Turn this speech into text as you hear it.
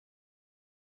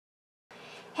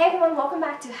Hey everyone, welcome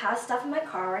back to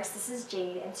Howstuffinmycarworks. This is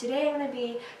Jade, and today I'm going to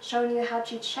be showing you how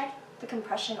to check the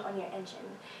compression on your engine.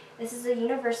 This is a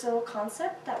universal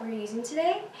concept that we're using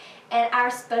today, and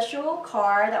our special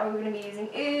car that we're going to be using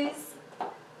is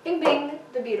Bing Bing,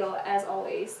 the Beetle, as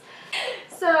always.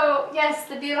 So yes,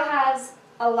 the Beetle has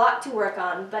a lot to work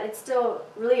on, but it's still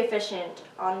really efficient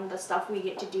on the stuff we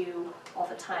get to do all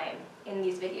the time in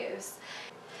these videos.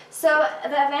 So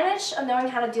the advantage of knowing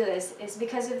how to do this is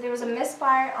because if there was a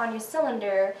misfire on your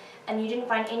cylinder and you didn't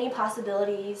find any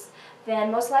possibilities,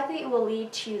 then most likely it will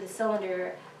lead to the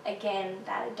cylinder, again,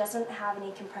 that it doesn't have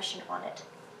any compression on it.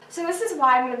 So this is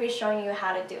why I'm going to be showing you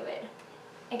how to do it,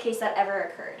 in case that ever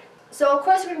occurred. So of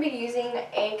course we're going to be using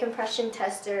a compression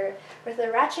tester with a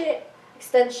ratchet,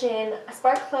 extension, a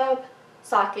spark plug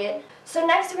socket. So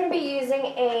next we're going to be using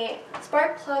a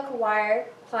spark plug wire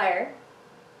plier,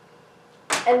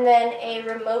 and then a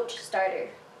remote starter.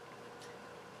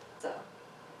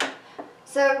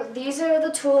 So these are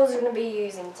the tools we're going to be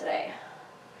using today.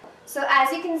 So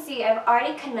as you can see, I've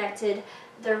already connected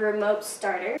the remote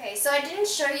starter. Okay, so I didn't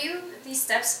show you these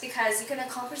steps because you can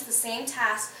accomplish the same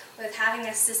task with having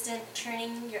an assistant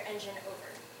turning your engine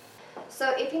over.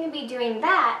 So if you're going to be doing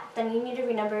that, then you need to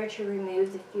remember to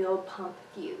remove the fuel pump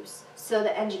fuse so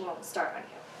the engine won't start on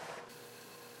you.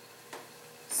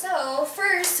 So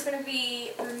first, we're going to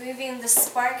be removing the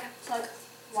spark plug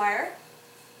wire.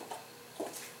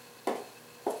 So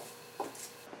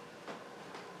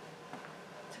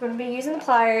we're going to be using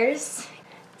pliers.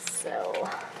 So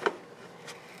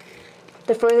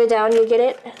the further down you get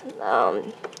it,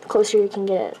 the closer you can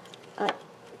get it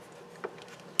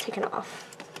taken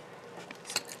off.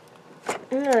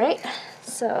 Alright,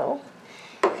 so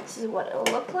this is what it will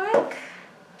look like.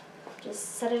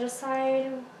 Just set it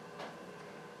aside.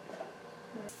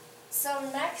 So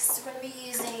next, we're going to be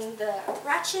using the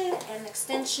ratchet and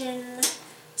extension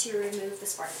to remove the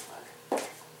spark plug.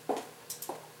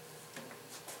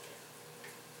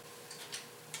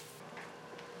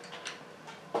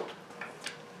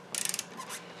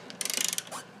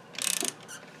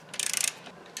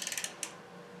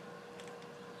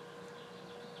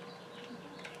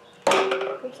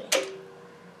 Okay.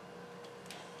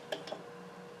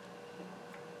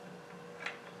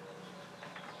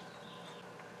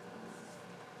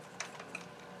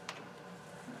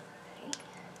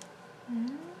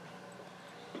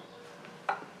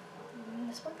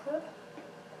 This one clip.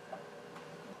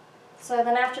 So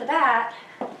then after that,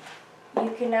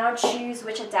 you can now choose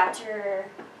which adapter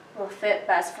will fit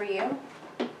best for you.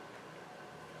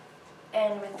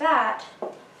 And with that,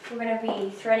 we're going to be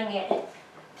threading it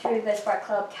through the spark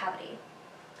plug cavity.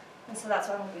 And so that's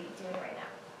what I'm going to be doing right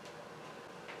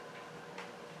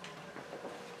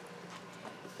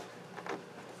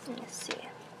now. Let's see.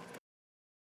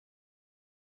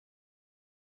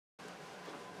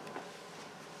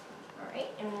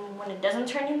 Alright, and when it doesn't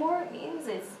turn anymore, it means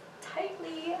it's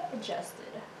tightly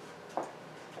adjusted.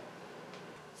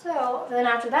 So then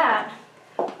after that,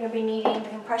 you'll be needing the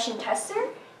compression tester.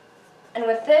 And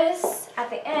with this, at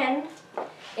the end,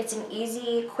 it's an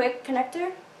easy, quick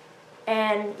connector.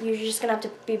 And you're just gonna have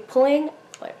to be pulling,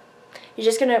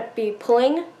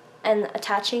 and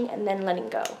attaching and then letting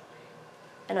go.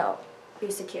 And it'll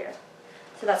be secure.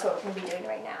 So that's what we're gonna be doing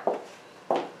right now.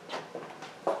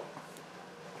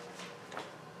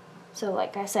 So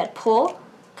like I said, pull,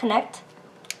 connect,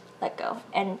 let go.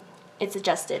 And it's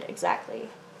adjusted exactly.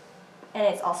 And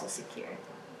it's also secure.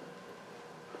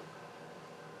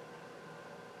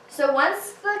 So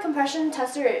once the compression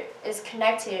tester is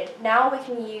connected, now we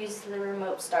can use the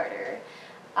remote starter.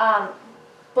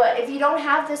 But if you don't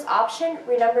have this option,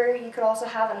 remember you could also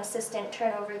have an assistant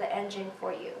turn over the engine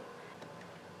for you.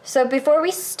 So before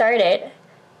we start it,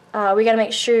 we gotta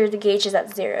make sure the gauge is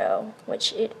at 0,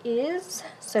 which it is.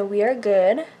 So we are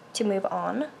good to move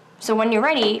on. So when you're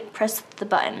ready, press the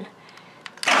button.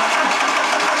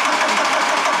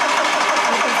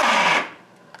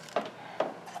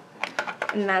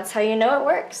 And that's how you know it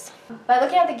works. By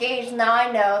looking at the gauge, now I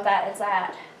know that it's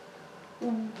at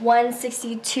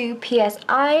 162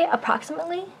 psi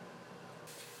approximately.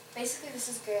 Basically this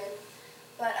is good,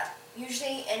 but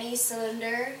usually any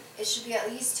cylinder, it should be at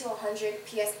least to 100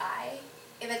 psi.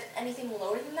 If it's anything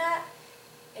lower than that,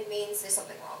 it means there's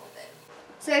something wrong with it.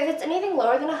 So if it's anything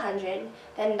lower than 100,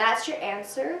 then that's your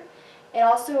answer. It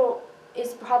also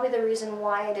is probably the reason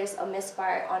why there's a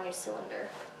misfire on your cylinder.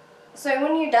 So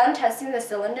when you're done testing the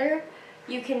cylinder,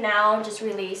 you can now just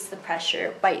release the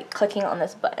pressure by clicking on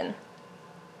this button.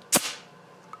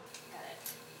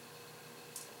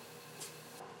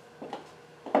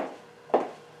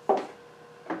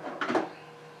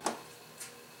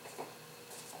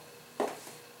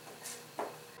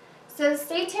 So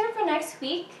stay tuned for next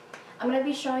week. I'm going to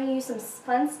be showing you some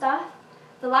fun stuff.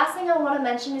 The last thing I want to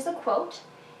mention is a quote.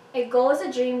 A goal is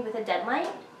a dream with a deadline.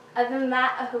 Other than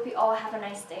that, I hope you all have a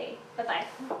nice day. Bye-bye.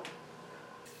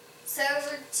 So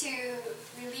to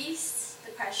release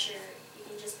the pressure, you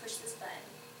can just push this button.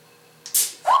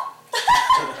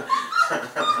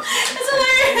 It's a